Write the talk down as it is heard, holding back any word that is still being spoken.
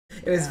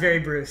It was very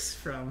Bruce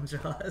from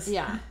Jaws.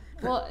 Yeah.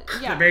 Well,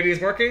 yeah. The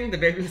baby's working. The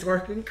baby's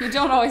working. You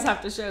don't always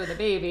have to show the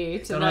baby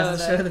to Don't know have to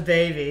that. show the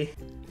baby.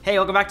 Hey,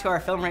 welcome back to our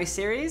film race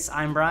series.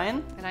 I'm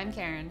Brian. And I'm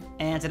Karen.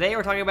 And today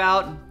we're talking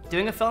about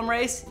doing a film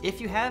race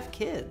if you have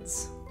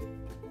kids.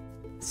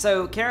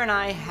 So Karen and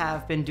I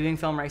have been doing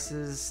film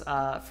races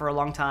for a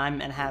long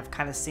time and have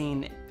kind of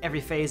seen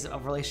every phase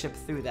of relationship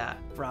through that.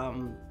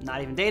 From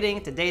not even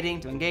dating,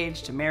 to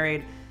engaged, to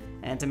married,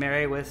 and to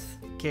marry with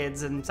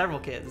kids and several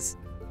kids.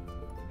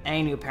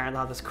 Any new parent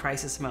will have this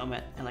crisis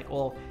moment and like,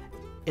 well,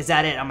 is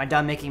that it? Am I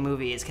done making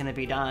movies? Can it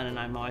be done? And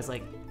I'm always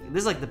like,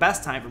 this is like the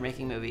best time for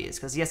making movies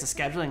because yes, the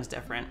scheduling is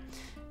different,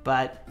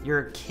 but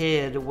your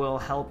kid will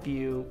help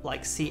you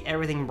like see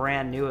everything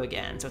brand new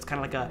again. So it's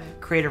kind of like a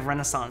creative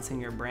renaissance in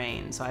your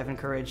brain. So I've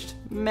encouraged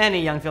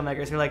many young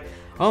filmmakers who are like,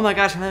 oh my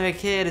gosh, I'm having a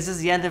kid. Is this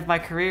the end of my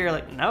career?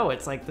 Like, no,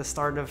 it's like the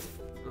start of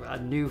a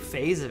new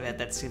phase of it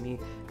that's gonna be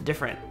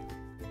different.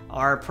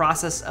 Our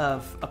process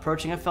of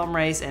approaching a film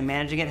race and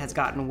managing it has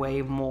gotten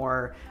way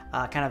more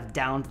kind of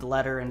down to the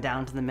letter and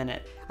down to the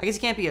minute. I guess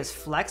you can't be as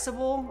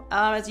flexible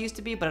as it used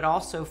to be, but it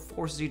also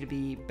forces you to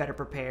be better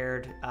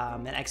prepared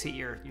and execute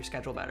your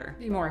schedule better.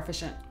 Be more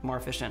efficient. More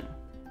efficient.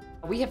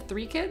 We have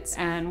 3 kids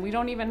and we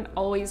don't even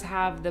always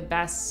have the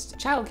best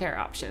childcare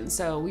options.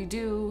 So we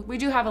do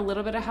have a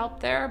little bit of help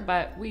there,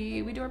 but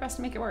we do our best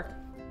to make it work.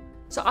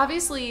 So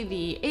obviously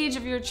the age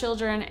of your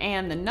children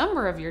and the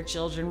number of your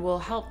children will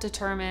help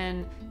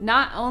determine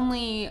not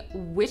only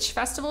which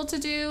festival to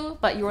do,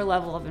 but your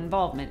level of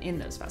involvement in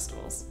those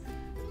festivals.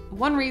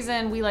 One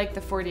reason we like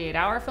the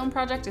 48-hour film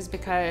project is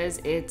because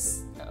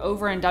it's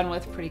over and done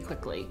with pretty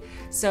quickly.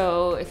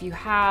 So if you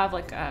have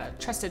like a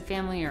trusted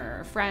family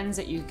or friends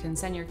that you can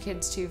send your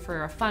kids to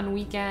for a fun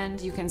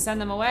weekend, you can send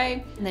them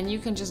away and then you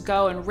can just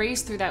go and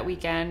race through that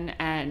weekend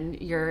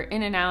and you're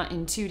in and out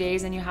in 2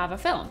 days and you have a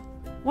film.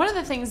 One of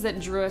the things that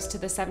drew us to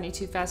the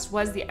 72 Fest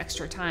was the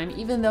extra time,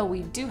 even though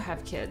we do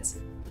have kids.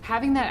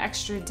 Having that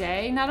extra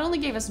day not only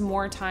gave us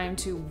more time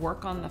to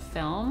work on the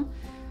film,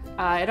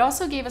 it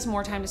also gave us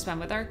more time to spend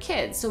with our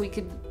kids, so we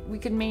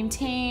could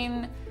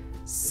maintain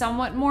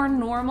somewhat more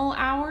normal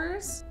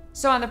hours.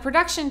 So on the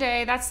production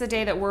day, that's the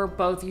day that we're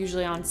both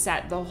usually on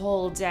set the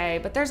whole day,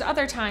 but there's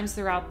other times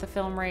throughout the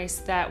film race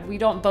that we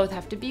don't both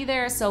have to be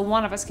there, so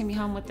one of us can be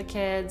home with the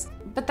kids.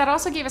 But that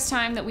also gave us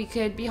time that we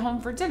could be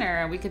home for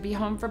dinner, we could be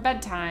home for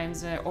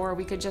bedtimes, or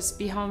we could just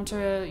be home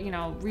to, you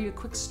know, read a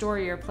quick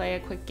story or play a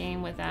quick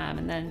game with them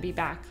and then be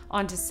back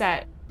onto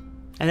set.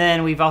 And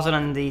then we've also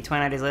done the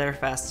 29 Days Later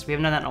Fest. We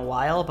haven't done that in a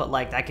while, but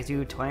like that gives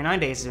you 29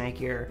 days to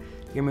make your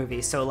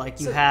movie. So like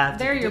you have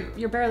there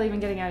you're barely even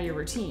getting out of your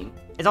routine.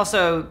 It's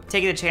also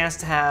taking the chance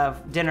to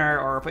have dinner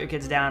or put your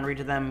kids down, read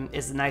to them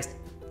is a nice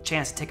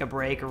chance to take a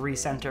break or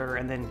recenter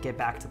and then get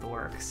back to the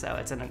work. So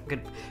it's a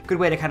good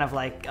way to kind of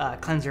like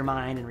cleanse your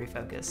mind and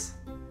refocus.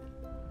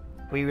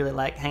 We really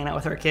like hanging out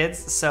with our kids.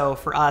 So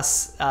for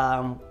us,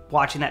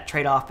 watching that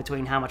trade-off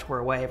between how much we're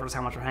away versus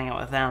how much we're hanging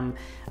out with them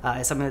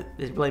is something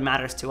that really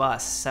matters to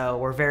us. So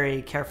we're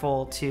very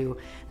careful to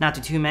not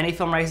do too many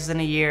film races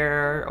in a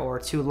year or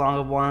too long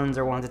of ones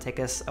or ones that take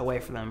us away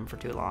from them for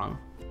too long.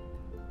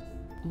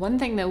 One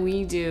thing that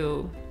we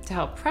do to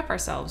help prep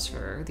ourselves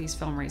for these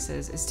film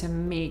races is to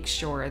make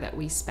sure that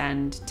we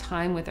spend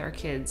time with our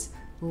kids,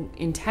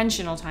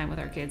 intentional time with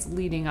our kids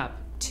leading up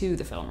to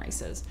the film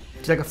races.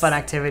 Just like a fun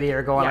activity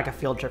or go on like a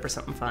field trip or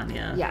something fun,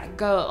 yeah. Yeah,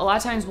 a lot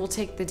of times we'll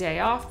take the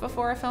day off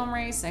before a film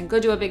race and go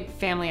do a big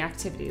family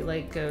activity,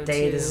 like go to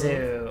the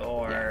zoo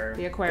or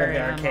the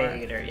aquarium, go to the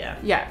arcade or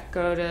yeah,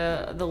 go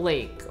to the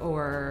lake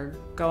or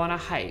go on a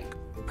hike.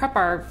 Prep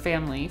our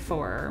family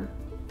for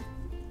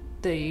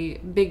the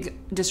big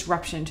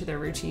disruption to their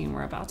routine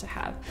we're about to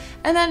have.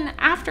 And then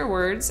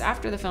afterwards,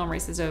 after the film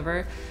race is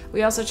over,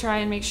 we also try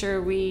and make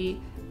sure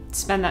we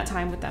spend that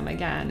time with them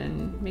again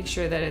and make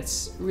sure that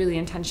it's really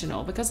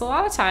intentional, because a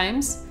lot of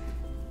times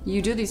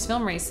you do these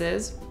film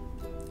races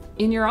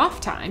in your off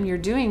time. You're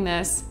doing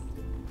this,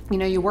 you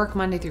know, you work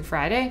Monday through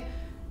Friday,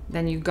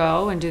 then you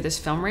go and do this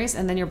film race,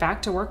 and then you're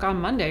back to work on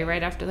Monday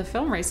right after the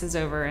film race is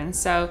over. And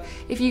so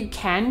if you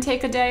can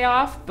take a day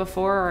off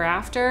before or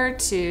after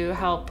to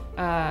help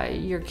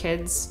your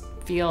kids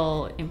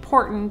feel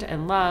important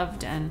and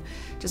loved and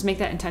just make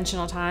that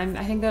intentional time,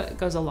 I think that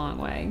goes a long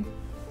way.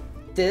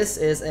 This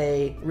is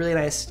a really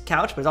nice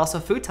couch, but it's also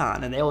a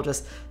futon, and they will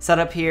just set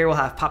up here, we'll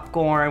have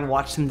popcorn,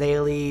 watch some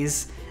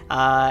dailies,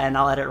 and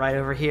I'll edit right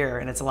over here,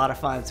 and it's a lot of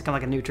fun. It's become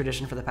like a new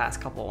tradition for the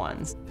past couple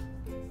ones.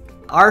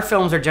 Our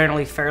films are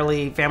generally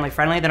fairly family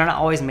friendly. They're not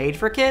always made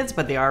for kids,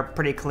 but they are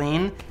pretty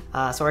clean.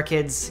 So our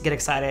kids get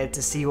excited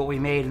to see what we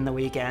made in the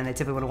weekend. They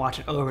typically want to watch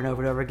it over and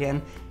over and over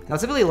again. And they'll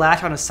typically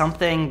latch onto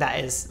something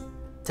that is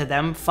to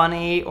them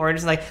funny, or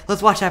just like,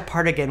 let's watch that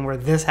part again where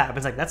this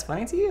happens. Like, that's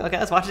funny to you? Okay,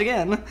 let's watch it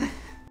again.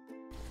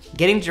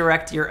 Getting to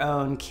direct your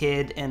own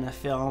kid in a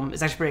film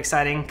is actually pretty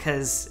exciting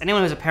because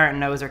anyone who's a parent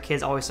knows their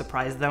kids always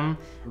surprise them,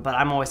 but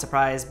I'm always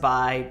surprised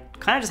by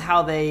kind of just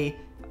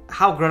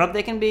how grown up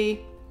they can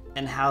be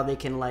and how they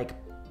can like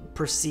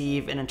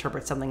perceive and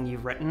interpret something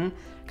you've written,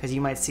 because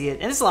you might see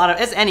it, and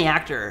it's any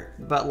actor,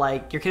 but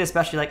like your kid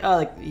especially, like, oh,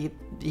 like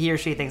he or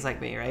she thinks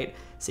like me, right?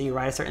 So you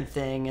write a certain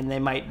thing and they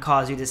might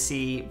cause you to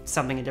see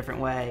something a different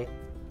way.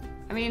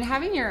 I mean,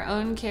 having your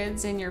own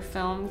kids in your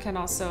film can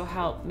also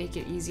help make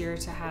it easier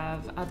to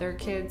have other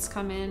kids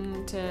come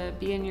in to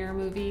be in your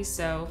movie.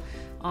 So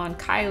on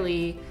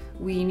Kylie,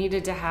 we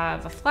needed to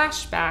have a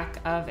flashback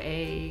of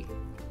a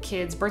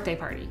kid's birthday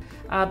party.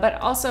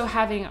 But also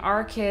having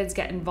our kids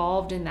get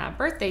involved in that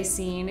birthday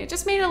scene, it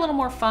just made it a little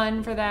more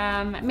fun for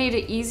them. It made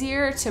it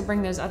easier to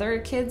bring those other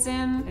kids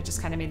in. It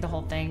just kind of made the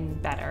whole thing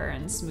better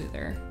and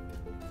smoother.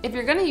 If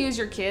you're gonna use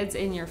your kids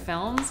in your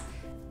films,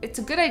 it's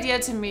a good idea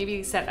to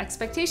maybe set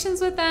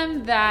expectations with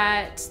them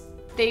that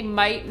they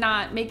might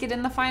not make it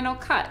in the final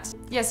cut.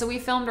 Yeah, so we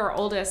filmed our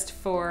oldest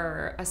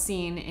for a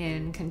scene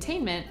in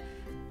Containment,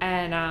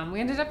 and we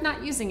ended up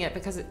not using it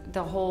because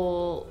the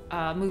whole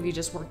movie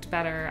just worked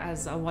better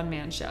as a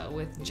one-man show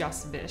with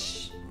just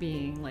Vish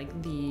being like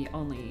the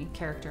only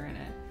character in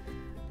it.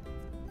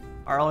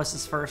 Our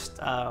oldest's first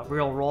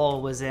real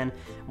role was in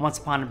Once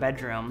Upon a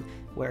Bedroom,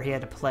 where he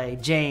had to play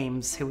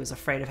James, who was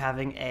afraid of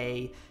having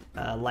a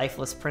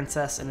lifeless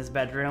princess in his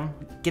bedroom.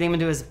 Getting him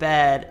into his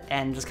bed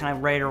and just kind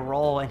of ready to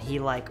roll, and he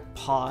like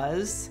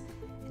paused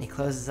and he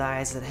closed his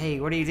eyes and said, "Hey,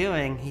 what are you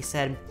doing?" He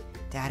said,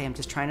 "Daddy, I'm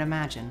just trying to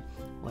imagine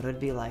what it would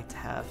be like to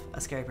have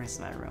a scary princess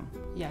in my room."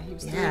 Yeah, he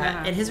was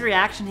 3.5. And his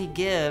reaction he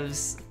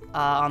gives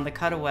on the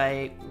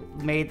cutaway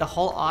made the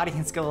whole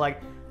audience go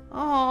like,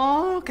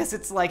 "Oh," because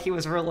it's like he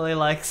was really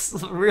like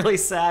really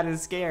sad and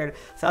scared.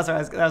 So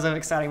that was an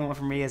exciting moment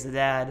for me as a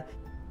dad.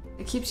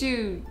 It keeps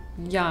you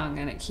young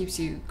and it keeps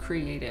you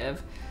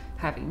creative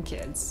having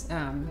kids,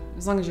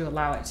 as long as you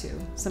allow it to.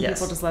 Some Yes.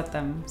 people just let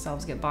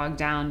themselves get bogged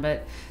down,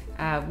 but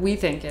we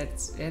think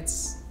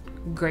it's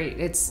great.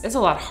 It's a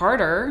lot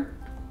harder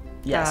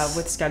Yes.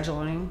 with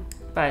scheduling,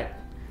 but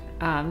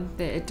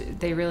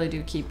they really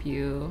do keep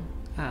you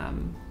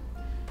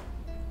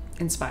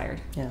inspired.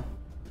 Yeah.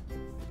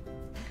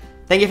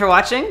 Thank you for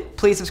watching.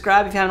 Please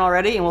subscribe if you haven't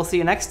already, and we'll see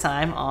you next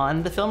time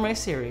on the Film Race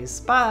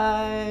series.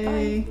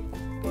 Bye.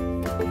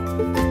 Bye.